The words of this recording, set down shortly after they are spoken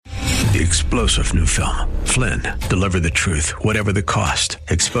the explosive new film, Flynn, Deliver the Truth, Whatever the Cost,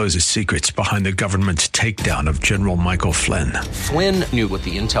 exposes secrets behind the government's takedown of General Michael Flynn. Flynn knew what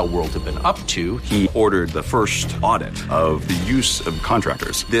the intel world had been up to. He ordered the first audit of the use of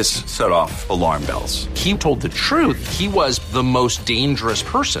contractors. This set off alarm bells. He told the truth. He was the most dangerous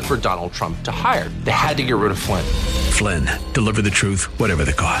person for Donald Trump to hire. They had to get rid of Flynn. Flynn, Deliver the Truth, Whatever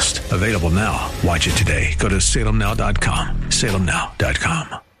the Cost. Available now. Watch it today. Go to salemnow.com.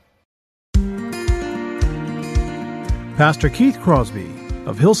 salemnow.com. Pastor Keith Crosby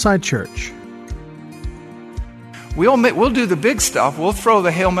of Hillside Church. We'll do the big stuff. We'll throw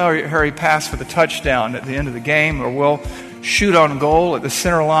the Hail Mary pass for the touchdown at the end of the game, or we'll shoot on goal at the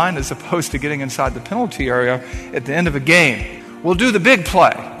center line as opposed to getting inside the penalty area at the end of a game. We'll do the big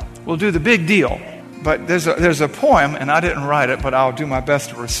play. We'll do the big deal. But there's a poem, and I didn't write it, but I'll do my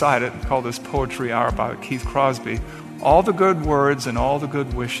best to recite it, called this Poetry Hour by Keith Crosby. All the good words and all the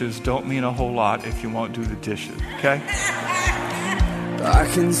good wishes don't mean a whole lot if you won't do the dishes, okay? I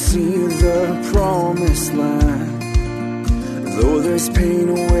can see the promised land, though there's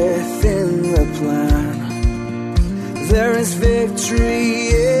pain within the plan. There is victory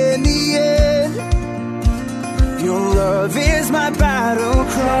in the end. Your love is my battle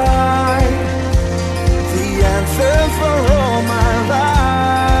cry, the anthem for all my life.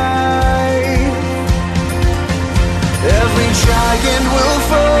 Every giant will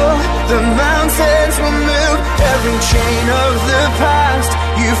fall, the mountains will move, every chain of the past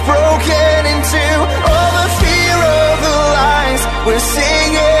you've broken into. All the fear of the lies, we're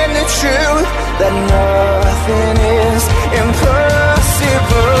singing the truth, that nothing is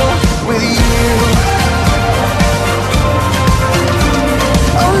impossible with you.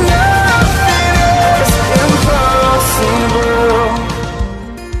 Oh, nothing is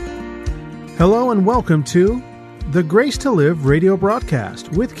impossible. Hello and welcome to the Grace to Live radio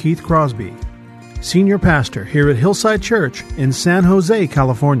broadcast with Keith Crosby, Senior Pastor here at Hillside Church in San Jose,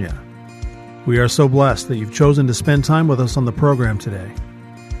 California. We are so blessed that you've chosen to spend time with us on the program today.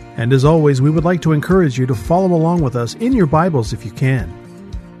 And as always, we would like to encourage you to follow along with us in your Bibles if you can.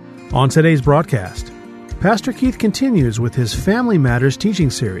 On today's broadcast, Pastor Keith continues with his Family Matters teaching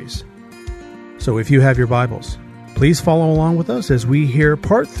series. So if you have your Bibles, please follow along with us as we hear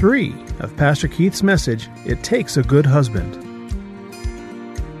part 3 of Pastor Keith's message, It Takes a Good Husband.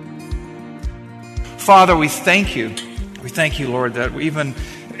 Father, we thank you. We thank you, Lord, that even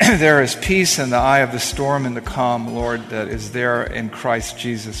there is peace in the eye of the storm and the calm, Lord, that is there in Christ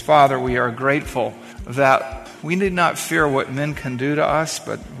Jesus. Father, we are grateful that we need not fear what men can do to us,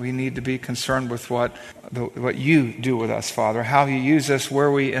 but we need to be concerned with what you do with us, Father, how you use us, where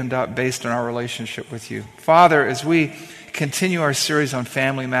we end up based on our relationship with you. Father, as we continue our series on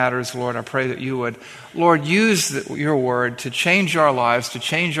family matters, Lord, I pray that you would, Lord, use your word to change our lives, to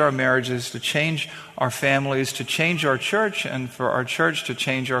change our marriages, to change our families, to change our church, and for our church to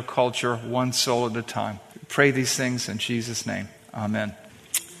change our culture one soul at a time. We pray these things in Jesus' name. Amen.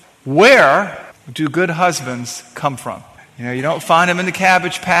 Where do good husbands come from? You know, you don't find them in the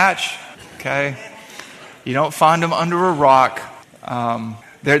cabbage patch, okay? You don't find them under a rock.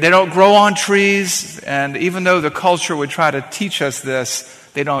 They don't grow on trees, and even though the culture would try to teach us this,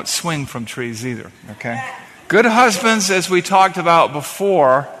 they don't swing from trees either, okay? Good husbands, as we talked about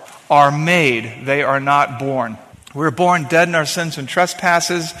before, are made. They are not born. We're born dead in our sins and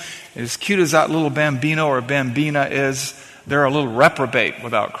trespasses. As cute as that little bambino or bambina is, they're a little reprobate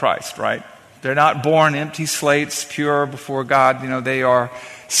without Christ, right? They're not born empty slates, pure before God. You know, they are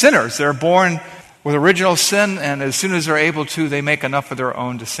sinners. They're born with original sin, and as soon as they're able to, they make enough of their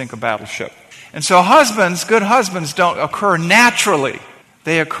own to sink a battleship. And so husbands, good husbands, don't occur naturally.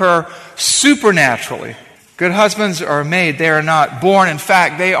 They occur supernaturally. Good husbands are made. They are not born. In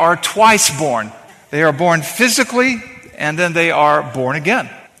fact, they are twice born. They are born physically, and then they are born again,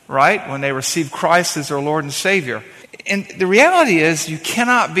 right? When they receive Christ as their Lord and Savior. And the reality is, you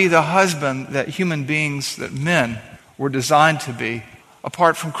cannot be the husband that human beings, that men, were designed to be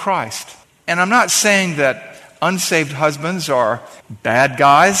apart from Christ. And I'm not saying that unsaved husbands are bad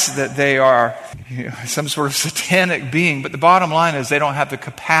guys, that they are some sort of satanic being, but the bottom line is they don't have the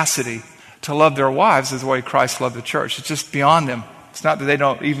capacity to love their wives as the way Christ loved the church. It's just beyond them. It's not that they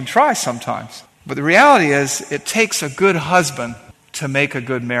don't even try sometimes. But the reality is, it takes a good husband to make a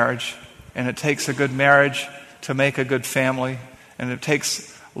good marriage, and it takes a good marriage to make a good family, and it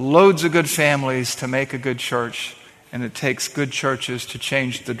takes loads of good families to make a good church, and it takes good churches to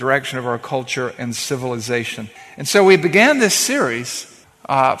change the direction of our culture and civilization. And so we began this series,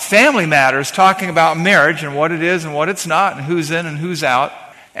 Family Matters, talking about marriage and what it is and what it's not, and who's in and who's out.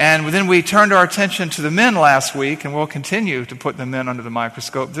 And then we turned our attention to the men last week, and we'll continue to put the men under the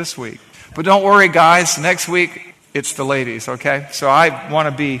microscope this week. But don't worry, guys. Next week, it's the ladies, okay? So I want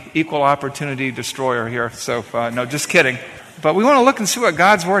to be equal opportunity destroyer here. So, no, just kidding. But we want to look and see what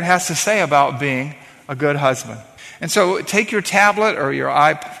God's Word has to say about being a good husband. And so take your tablet or your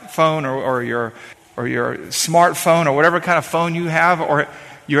iPhone or your smartphone or whatever kind of phone you have, or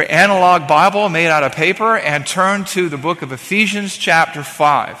your analog Bible made out of paper, and turn to the book of Ephesians chapter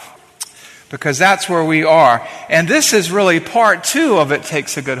 5. Because that's where we are. And this is really part 2 of It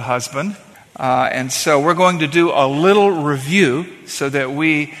Takes a Good Husband. And so we're going to do a little review so that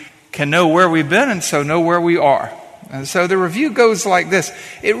we can know where we've been and so know where we are. And so the review goes like this.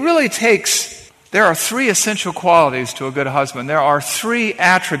 There are 3 essential qualities to a good husband. There are 3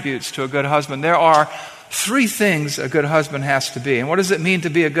 attributes to a good husband. There are 3 things a good husband has to be. And what does it mean to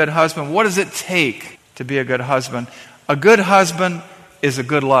be a good husband? What does it take to be a good husband? A good husband is a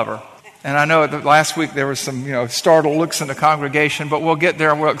good lover. And I know that last week there was some, startled looks in the congregation, but we'll get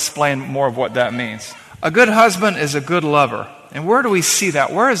there and we'll explain more of what that means. A good husband is a good lover. And where do we see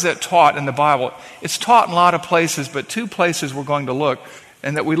that? Where is it taught in the Bible? It's taught in a lot of places, but 2 places we're going to look,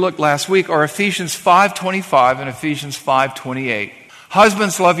 and that we looked last week, are Ephesians 5:25 and Ephesians 5:28.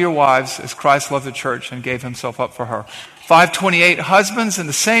 Husbands, love your wives as Christ loved the church and gave himself up for her. 5:28, husbands, in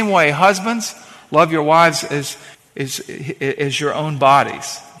the same way, husbands, love your wives as your own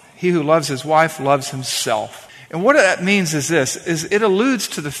bodies. He who loves his wife loves himself. And what that means is this, is it alludes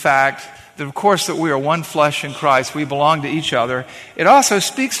to the fact that, of course, that we are one flesh in Christ. We belong to each other. It also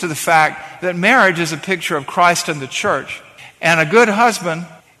speaks to the fact that marriage is a picture of Christ and the church. And a good husband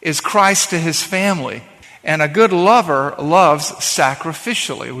is Christ to his family. And a good lover loves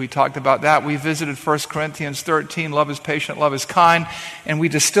sacrificially. We talked about that. We visited 1 Corinthians 13, love is patient, love is kind. And we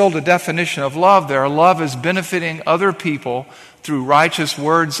distilled a definition of love there. Love is benefiting other people through righteous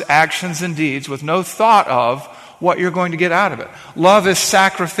words, actions, and deeds with no thought of what you're going to get out of it. Love is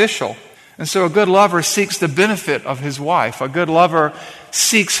sacrificial. And so a good lover seeks the benefit of his wife. A good lover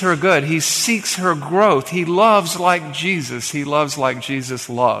seeks her good. He seeks her growth. He loves like Jesus. He loves like Jesus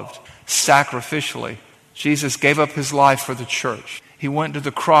loved, sacrificially. Jesus gave up his life for the church. He went to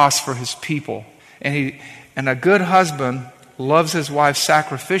the cross for his people. And a good husband loves his wife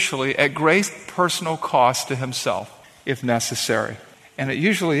sacrificially at great personal cost to himself, if necessary. And it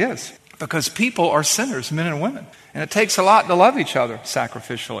usually is, because people are sinners, men and women. And it takes a lot to love each other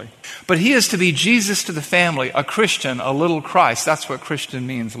sacrificially. But he is to be Jesus to the family, a Christian, a little Christ. That's what Christian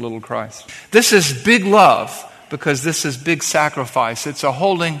means, a little Christ. This is big love, because this is big sacrifice. It's a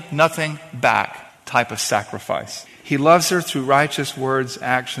holding nothing back type of sacrifice. He loves her through righteous words,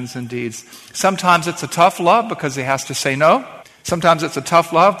 actions, and deeds. Sometimes it's a tough love because he has to say no. Sometimes it's a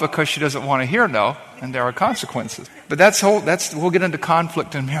tough love because she doesn't want to hear no, and there are consequences. But we'll get into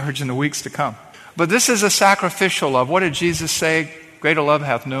conflict in marriage in the weeks to come. But this is a sacrificial love. What did Jesus say? Greater love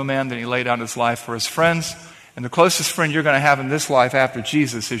hath no man than he laid down his life for his friends. And the closest friend you're going to have in this life after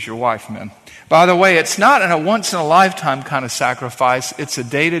Jesus is your wife, men. By the way, it's not a once-in-a-lifetime kind of sacrifice. It's a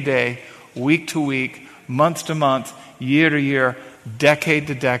day-to-day, week-to-week, month-to-month, year-to-year,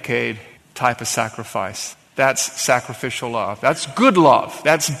 decade-to-decade type of sacrifice. That's sacrificial love. That's good love.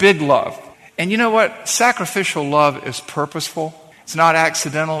 That's big love. And you know what? Sacrificial love is purposeful. It's not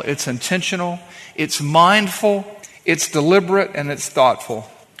accidental. It's intentional. It's mindful. It's deliberate, and it's thoughtful.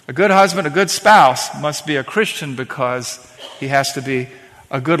 A good husband, a good spouse must be a Christian because he has to be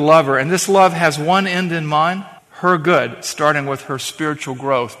a good lover. And this love has one end in mind, her good, starting with her spiritual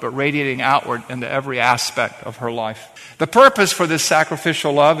growth, but radiating outward into every aspect of her life. The purpose for this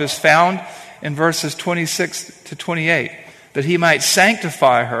sacrificial love is found in verses 26 to 28, that he might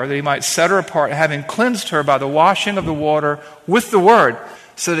sanctify her, that he might set her apart, having cleansed her by the washing of the water with the word,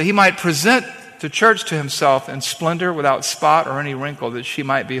 so that he might present the church to himself in splendor, without spot or any wrinkle, that she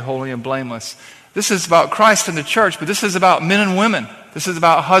might be holy and blameless. This is about Christ and the church, but this is about men and women. This is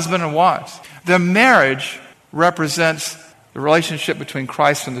about husband and wives. The marriage represents the relationship between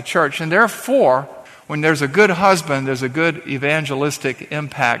Christ and the church, and therefore, when there's a good husband, there's a good evangelistic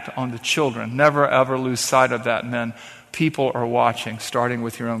impact on the children. Never, ever lose sight of that, men. People are watching, starting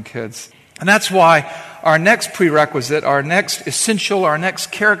with your own kids. And that's why our next prerequisite, our next essential, our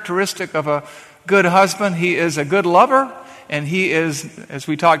next characteristic of a good husband, he is a good lover, and he is, as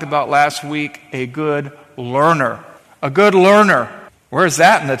we talked about last week, a good learner. A good learner. Where's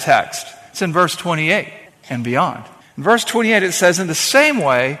that in the text? It's in verse 28 and beyond. In verse 28 it says, in the same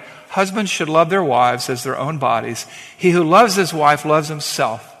way, husbands should love their wives as their own bodies. He who loves his wife loves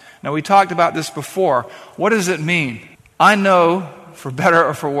himself. Now, we talked about this before. What does it mean? I know, for better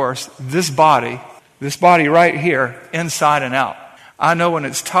or for worse, this body right here, inside and out. I know when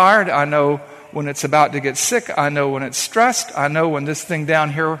it's tired. I know when it's about to get sick. I know when it's stressed. I know when this thing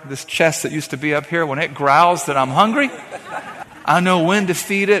down here, this chest that used to be up here, when it growls that I'm hungry. I know when to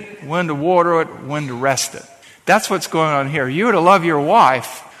feed it, when to water it, when to rest it. That's what's going on here. You are to love your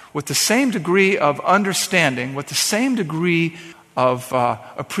wife with the same degree of understanding, with the same degree of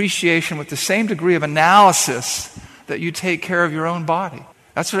appreciation, with the same degree of analysis that you take care of your own body.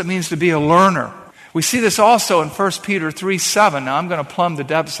 That's what it means to be a learner. We see this also in 1 Peter 3:7. Now, I'm going to plumb the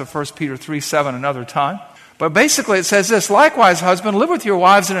depths of 1 Peter 3:7 another time. But basically it says this, likewise, husband, live with your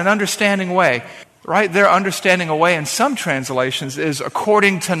wives in an understanding way. Right there, understanding a way in some translations is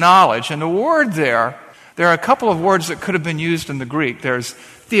according to knowledge. And the word there are a couple of words that could have been used in the Greek. There's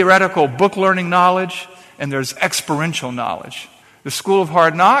theoretical book learning knowledge, and there's experiential knowledge. The school of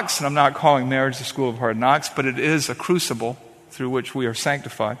hard knocks, and I'm not calling marriage the school of hard knocks, but it is a crucible through which we are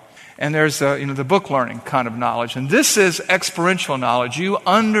sanctified. And there's the book learning kind of knowledge. And this is experiential knowledge. You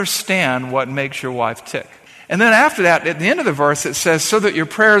understand what makes your wife tick. And then after that, at the end of the verse, it says, so that your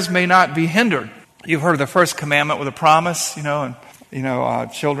prayers may not be hindered. You've heard of the first commandment with a promise,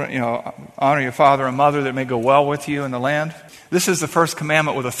 children, honor your father and mother that it may go well with you in the land. This is the first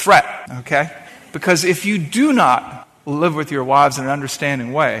commandment with a threat, okay? Because if you do not live with your wives in an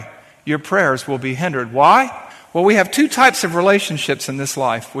understanding way, your prayers will be hindered. Why? Well, we have two types of relationships in this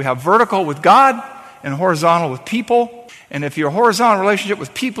life. We have vertical with God and horizontal with people. And if your horizontal relationship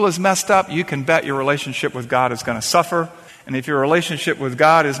with people is messed up, you can bet your relationship with God is going to suffer. And if your relationship with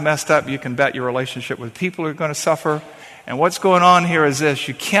God is messed up, you can bet your relationship with people are going to suffer. And what's going on here is this.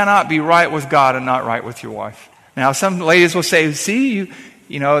 You cannot be right with God and not right with your wife. Now, some ladies will say, see,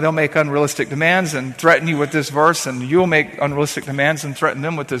 they'll make unrealistic demands and threaten you with this verse, and you'll make unrealistic demands and threaten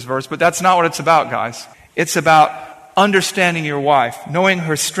them with this verse. But that's not what it's about, guys. It's about understanding your wife, knowing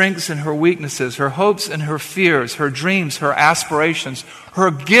her strengths and her weaknesses, her hopes and her fears, her dreams, her aspirations,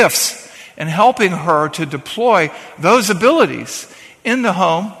 her gifts, and helping her to deploy those abilities in the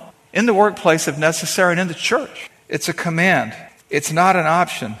home, in the workplace if necessary, and in the church. It's a command. It's not an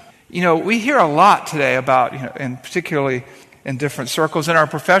option. We hear a lot today about, and particularly in different circles in our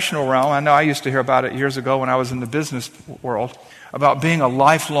professional realm. I know I used to hear about it years ago when I was in the business world, about being a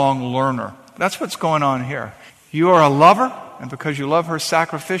lifelong learner. That's what's going on here. You are a lover, and because you love her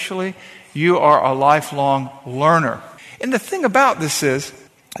sacrificially, you are a lifelong learner. And the thing about this is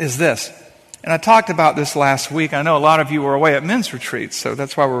this. And I talked about this last week. I know a lot of you were away at men's retreats, so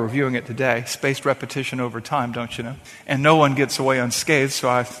that's why we're reviewing it today. Spaced repetition over time, don't you know? And no one gets away unscathed, so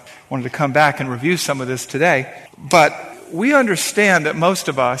I wanted to come back and review some of this today. But we understand that most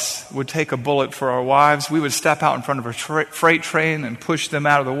of us would take a bullet for our wives. We would step out in front of a freight train and push them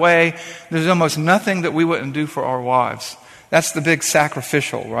out of the way. There's almost nothing that we wouldn't do for our wives. That's the big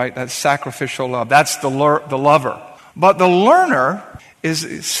sacrificial, right? That's sacrificial love. That's the lover. But the learner is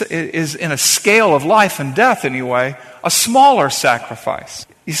in a scale of life and death anyway, a smaller sacrifice.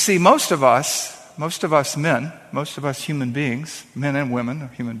 You see, most of us men, most of us human beings, men and women,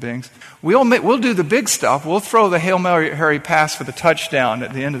 human beings, we'll do the big stuff. We'll throw the Hail Mary pass for the touchdown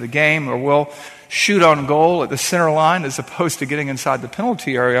at the end of the game, or we'll shoot on goal at the center line as opposed to getting inside the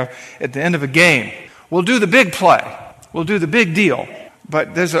penalty area at the end of a game. We'll do the big play. We'll do the big deal.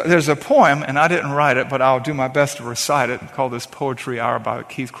 But there's a poem, and I didn't write it, but I'll do my best to recite it, called this Poetry Hour by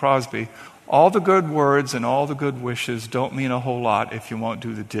Keith Crosby. All the good words and all the good wishes don't mean a whole lot if you won't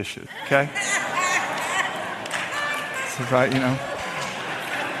do the dishes, okay? Right,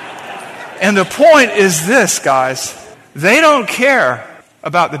 And the point is this, guys. They don't care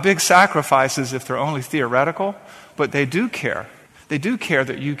about the big sacrifices if they're only theoretical, but they do care. They do care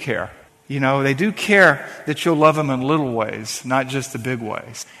that you care. They do care that you'll love them in little ways, not just the big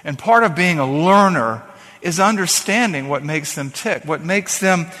ways. And part of being a learner is understanding what makes them tick, what makes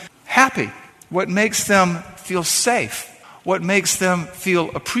them happy, what makes them feel safe, what makes them feel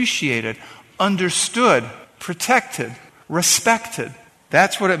appreciated, understood, protected, respected.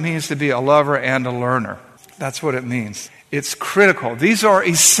 That's what it means to be a lover and a learner. That's what it means. It's critical. These are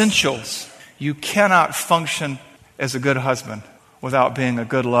essentials. You cannot function as a good husband without being a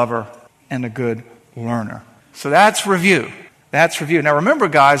good lover and a good learner. So that's review. That's review. Now remember,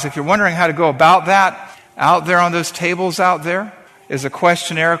 guys, if you're wondering how to go about that, out there on those tables out there is a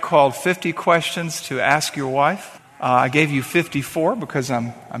questionnaire called 50 Questions to Ask Your Wife. I gave you 54 because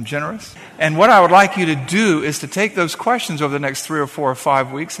I'm generous. And what I would like you to do is to take those questions over the next 3 or 4 or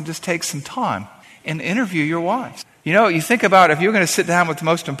 5 weeks and just take some time and interview your wives. You think about if you're going to sit down with the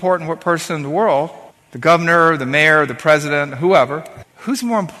most important person in the world, the governor, the mayor, the president, whoever, who's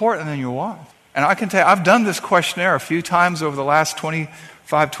more important than your wife? And I can tell you, I've done this questionnaire a few times over the last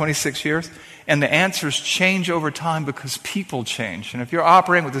 25, 26 years, and the answers change over time because people change. And if you're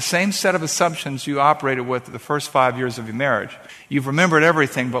operating with the same set of assumptions you operated with the first 5 years of your marriage, you've remembered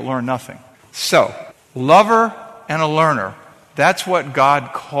everything but learned nothing. So, lover and a learner, that's what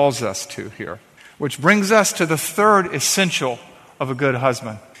God calls us to here. Which brings us to the third essential of a good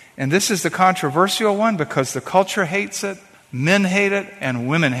husband. And this is the controversial one because the culture hates it, men hate it, and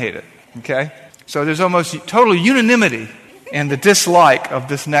women hate it. Okay? So there's almost total unanimity in the dislike of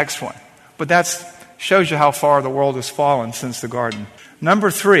this next one. But that shows you how far the world has fallen since the garden.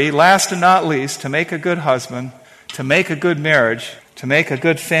 Number 3, last and not least, to make a good husband, to make a good marriage, to make a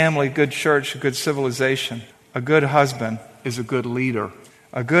good family, good church, a good civilization, a good husband is a good leader.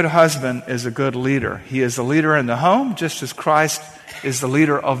 A good husband is a good leader. He is the leader in the home, just as Christ is the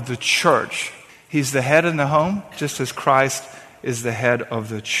leader of the church. He's the head in the home, just as Christ is the head of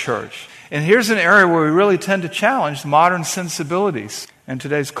the church. And here's an area where we really tend to challenge modern sensibilities and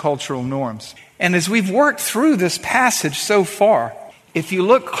today's cultural norms. And as we've worked through this passage so far, if you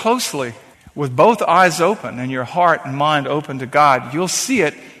look closely with both eyes open and your heart and mind open to God, you'll see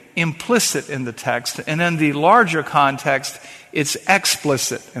it implicit in the text. And in the larger context, it's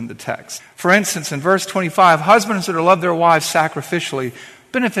explicit in the text. For instance, in verse 25, husbands are to love their wives sacrificially,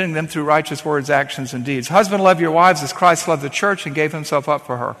 benefiting them through righteous words, actions, and deeds. Husband, love your wives as Christ loved the church and gave himself up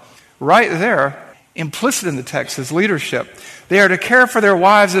for her. Right there, implicit in the text is leadership. They are to care for their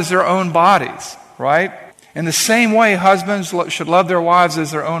wives as their own bodies, right? In the same way, husbands should love their wives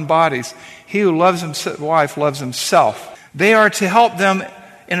as their own bodies. He who loves his wife loves himself. They are to help them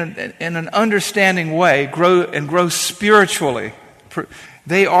in an understanding way grow spiritually.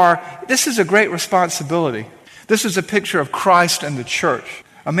 This is a great responsibility. This is a picture of Christ and the church.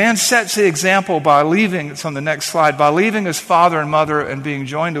 A man sets the example by leaving, it's on the next slide, by leaving his father and mother and being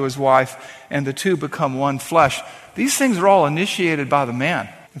joined to his wife, and the two become one flesh. These things are all initiated by the man.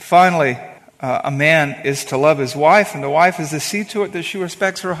 And finally, a man is to love his wife, and the wife is to see to it that she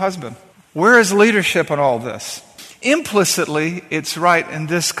respects her husband. Where is leadership in all this? Implicitly, it's right in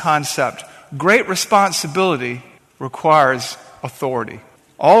this concept. Great responsibility requires authority.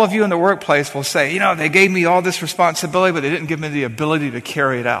 All of you in the workplace will say, they gave me all this responsibility, but they didn't give me the ability to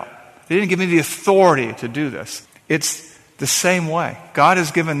carry it out. They didn't give me the authority to do this. It's the same way. God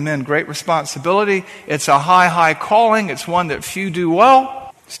has given men great responsibility. It's a high, high calling. It's one that few do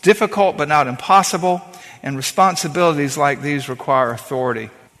well. It's difficult, but not impossible. And responsibilities like these require authority.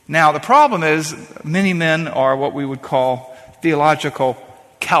 Now, the problem is many men are what we would call theological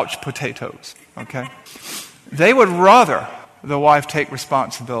couch potatoes. Okay? They would rather the wife take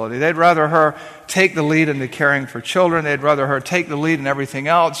responsibility. They'd rather her take the lead in the caring for children. They'd rather her take the lead in everything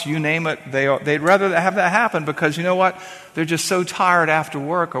else. You name it. They'd rather have that happen because you know what? They're just so tired after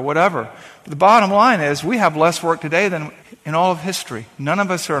work or whatever. But the bottom line is we have less work today than in all of history. None of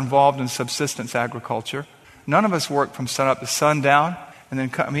us are involved in subsistence agriculture. None of us work from sun up to sundown. And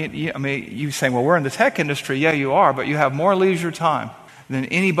then, you say, well, we're in the tech industry. Yeah, you are, but you have more leisure time than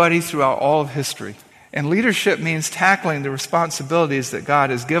anybody throughout all of history. And leadership means tackling the responsibilities that God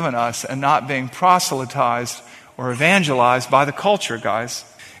has given us and not being proselytized or evangelized by the culture, guys.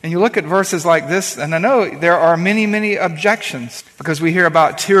 And you look at verses like this, and I know there are many, many objections because we hear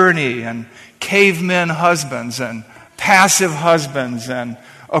about tyranny and cavemen husbands and passive husbands and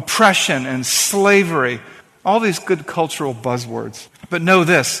oppression and slavery. All these good cultural buzzwords. But know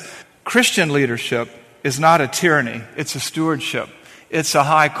this, Christian leadership is not a tyranny. It's a stewardship. It's a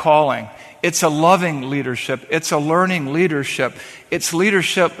high calling. It's a loving leadership. It's a learning leadership. It's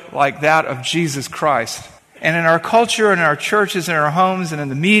leadership like that of Jesus Christ. And in our culture, in our churches, in our homes, and in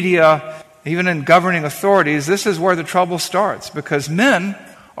the media, even in governing authorities, this is where the trouble starts because men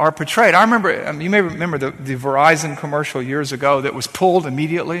are portrayed. I remember, you may remember the Verizon commercial years ago that was pulled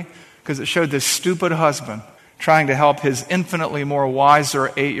immediately because it showed this stupid husband trying to help his infinitely more wiser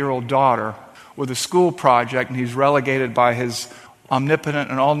 8-year-old daughter with a school project, and he's relegated by his omnipotent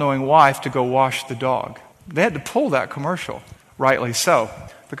and all-knowing wife to go wash the dog. They had to pull that commercial, rightly so,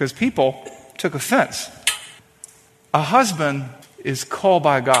 because people took offense. A husband is called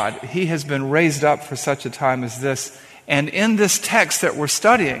by God. He has been raised up for such a time as this. And in this text that we're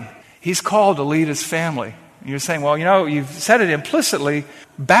studying, he's called to lead his family. And you're saying, well, you've said it implicitly.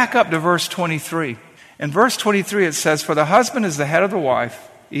 Back up to verse 23. In verse 23 it says, for the husband is the head of the wife,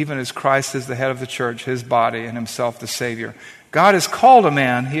 even as Christ is the head of the church, his body, and himself the Savior. God has called a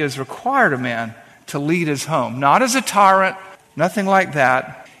man, he has required a man to lead his home. Not as a tyrant, nothing like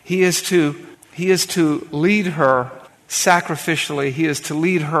that. He is to lead her sacrificially, he is to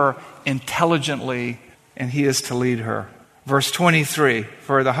lead her intelligently, and he is to lead her Verse 23,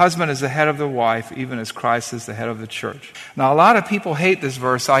 for the husband is the head of the wife, even as Christ is the head of the church. Now, a lot of people hate this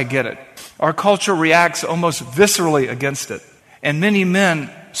verse. I get it. Our culture reacts almost viscerally against it. And many men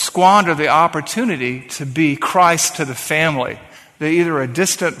squander the opportunity to be Christ to the family. They're either a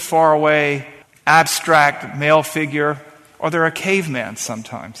distant, far away, abstract male figure, or they're a caveman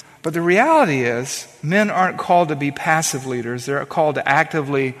sometimes. But the reality is, men aren't called to be passive leaders. They're called to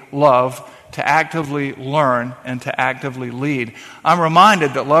actively love, to actively learn, and to actively lead. I'm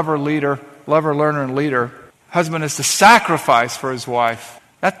reminded that lover, learner, and leader, husband is to sacrifice for his wife.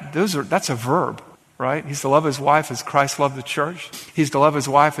 That's a verb, right? He's to love his wife as Christ loved the church. He's to love his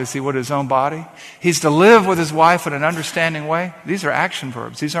wife as he would his own body. He's to live with his wife in an understanding way. These are action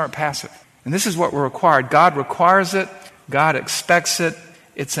verbs. These aren't passive. And this is what we're required. God requires it. God expects it.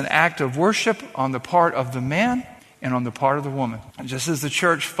 It's an act of worship on the part of the man and on the part of the woman. And just as the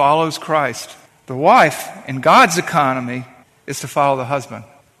church follows Christ, the wife, in God's economy, is to follow the husband.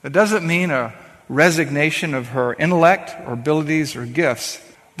 That doesn't mean a resignation of her intellect or abilities or gifts.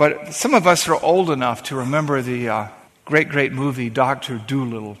 But some of us are old enough to remember the great movie Dr.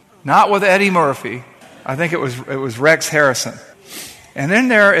 Dolittle. Not with Eddie Murphy. I think it was Rex Harrison. And then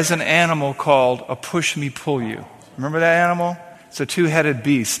there is an animal called a push-me-pull-you. Remember that animal? It's a two-headed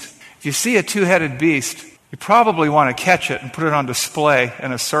beast. If you see a two-headed beast, you probably want to catch it and put it on display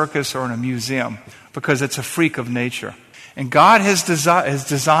in a circus or in a museum because it's a freak of nature. And God has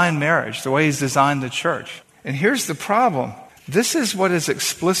designed marriage the way He's designed the church. And here's the problem. This is what is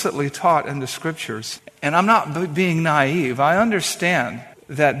explicitly taught in the Scriptures. And I'm not being naive. I understand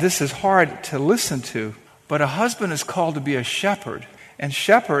that this is hard to listen to. But a husband is called to be a shepherd. And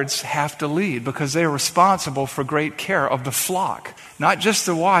shepherds have to lead because they are responsible for great care of the flock. Not just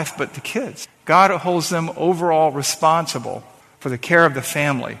the wife, but the kids. God holds them overall responsible for the care of the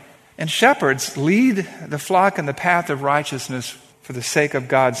family. And shepherds lead the flock in the path of righteousness for the sake of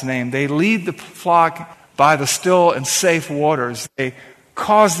God's name. They lead the flock by the still and safe waters. They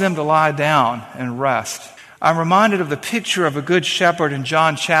cause them to lie down and rest. I'm reminded of the picture of a good shepherd in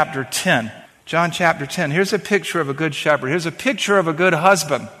John chapter 10. John chapter 10. Here's a picture of a good shepherd. Here's a picture of a good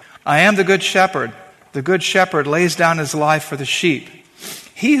husband. I am the good shepherd. The good shepherd lays down his life for the sheep.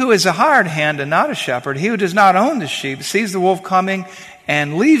 He who is a hired hand and not a shepherd, he who does not own the sheep, sees the wolf coming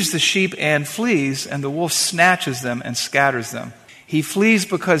and leaves the sheep and flees, and the wolf snatches them and scatters them. He flees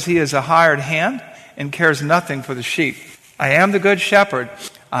because he is a hired hand and cares nothing for the sheep. I am the good shepherd.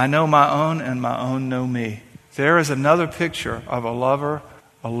 I know my own, and my own know me. There is another picture of a lover,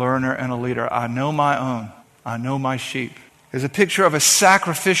 a learner, and a leader. I know my own. I know my sheep. There's a picture of a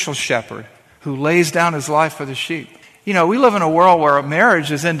sacrificial shepherd who lays down his life for the sheep. You know, we live in a world where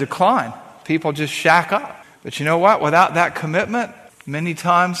marriage is in decline. People just shack up. But you know what? Without that commitment, many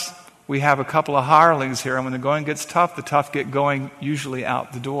times we have a couple of hirelings here, and when the going gets tough, the tough get going usually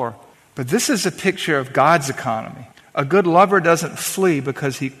out the door. But this is a picture of God's economy. A good lover doesn't flee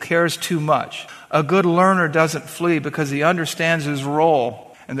because he cares too much. A good learner doesn't flee because he understands his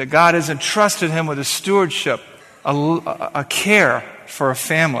role and that God has entrusted him with a stewardship, a care for a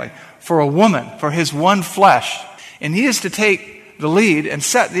family, for a woman, for his one flesh. And he is to take the lead and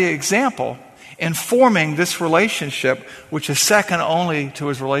set the example in forming this relationship, which is second only to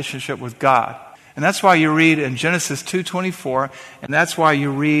his relationship with God. And that's why you read in Genesis 2:24, and that's why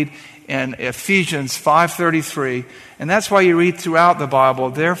you read in Ephesians 5:33, and that's why you read throughout the Bible,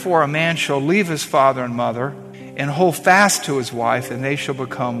 therefore a man shall leave his father and mother and hold fast to his wife, and they shall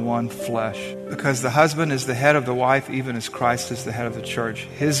become one flesh. Because the husband is the head of the wife, even as Christ is the head of the church,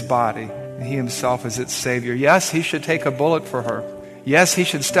 his body, and he himself is its Savior. Yes, he should take a bullet for her. Yes, he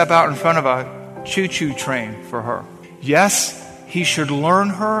should step out in front of a choo-choo train for her. Yes, he should learn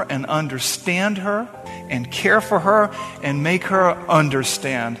her and understand her and care for her and make her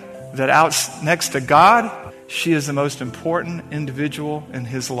understand that out next to God, she is the most important individual in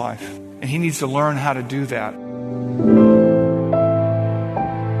his life. And he needs to learn how to do that.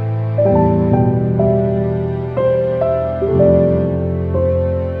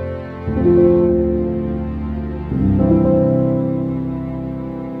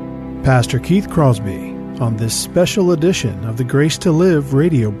 Pastor Keith Crosby on this special edition of the Grace to Live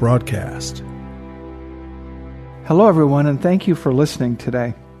radio broadcast. Hello, everyone, and thank you for listening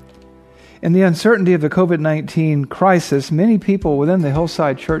today. In the uncertainty of the COVID-19 crisis, many people within the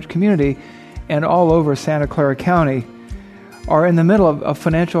Hillside Church community and all over Santa Clara County are in the middle of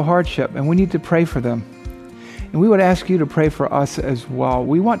financial hardship, and we need to pray for them. And we would ask you to pray for us as well.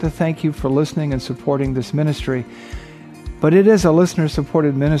 We want to thank you for listening and supporting this ministry, but it is a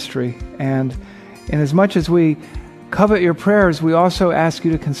listener-supported ministry, and as much as we covet your prayers, we also ask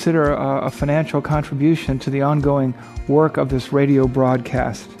you to consider a financial contribution to the ongoing work of this radio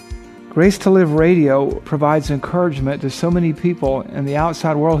broadcast. Grace to Live Radio provides encouragement to so many people in the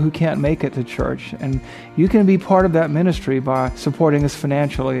outside world who can't make it to church. And you can be part of that ministry by supporting us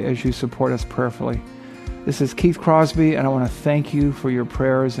financially as you support us prayerfully. This is Keith Crosby, and I want to thank you for your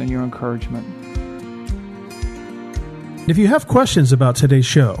prayers and your encouragement. If you have questions about today's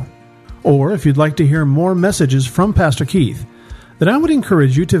show, or if you'd like to hear more messages from Pastor Keith, then I would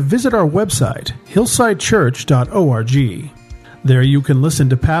encourage you to visit our website, hillsidechurch.org. There you can listen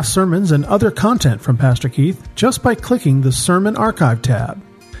to past sermons and other content from Pastor Keith just by clicking the Sermon Archive tab.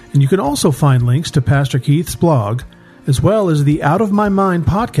 And you can also find links to Pastor Keith's blog, as well as the Out of My Mind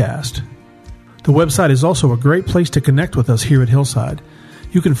podcast. The website is also a great place to connect with us here at Hillside.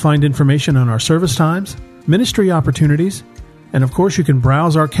 You can find information on our service times, ministry opportunities, and of course you can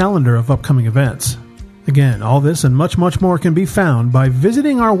browse our calendar of upcoming events. Again, all this and much, much more can be found by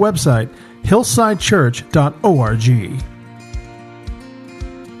visiting our website, hillsidechurch.org.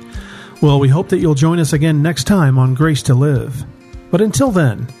 Well, we hope that you'll join us again next time on Grace to Live. But until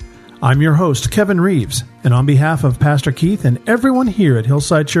then, I'm your host, Kevin Reeves, and on behalf of Pastor Keith and everyone here at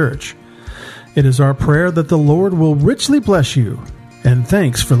Hillside Church, it is our prayer that the Lord will richly bless you, and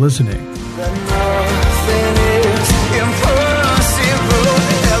thanks for listening.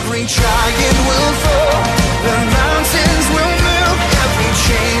 Every giant will fall, the mountains will move, every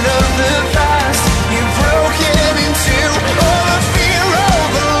chain of the past you've broken into. All the fear of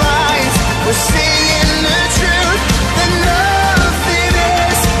the lies, we're singing the truth, that nothing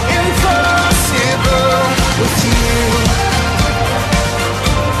is impossible with you.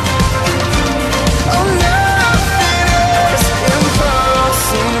 Oh, nothing is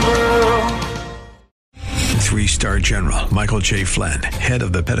impossible. 3-star General Michael J. Flynn, head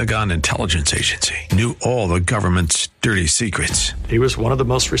of the Pentagon Intelligence Agency, knew all the government's dirty secrets. He was one of the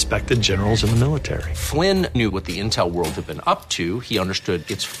most respected generals in the military. Flynn knew what the intel world had been up to. He understood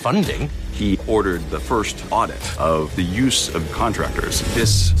its funding. He ordered the first audit of the use of contractors.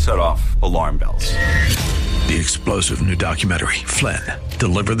 This set off alarm bells. The explosive new documentary, Flynn,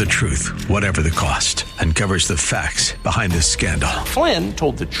 Deliver the Truth, Whatever the Cost, uncovers the facts behind this scandal. Flynn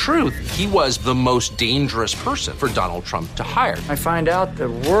told the truth. He was the most dangerous person for Donald Trump to hire. I find out the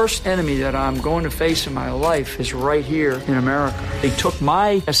worst enemy that I'm going to face in my life is right here in America. They took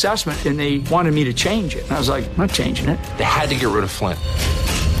my assessment and they wanted me to change it. And I was like, I'm not changing it. They had to get rid of Flynn.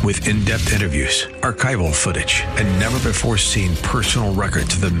 With in-depth interviews, archival footage, and never-before-seen personal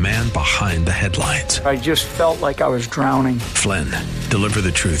records of the man behind the headlines. I just felt like I was drowning. Flynn, Deliver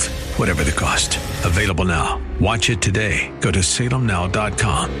the Truth, Whatever the Cost. Available now. Watch it today. Go to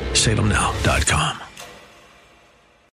salemnow.com. salemnow.com.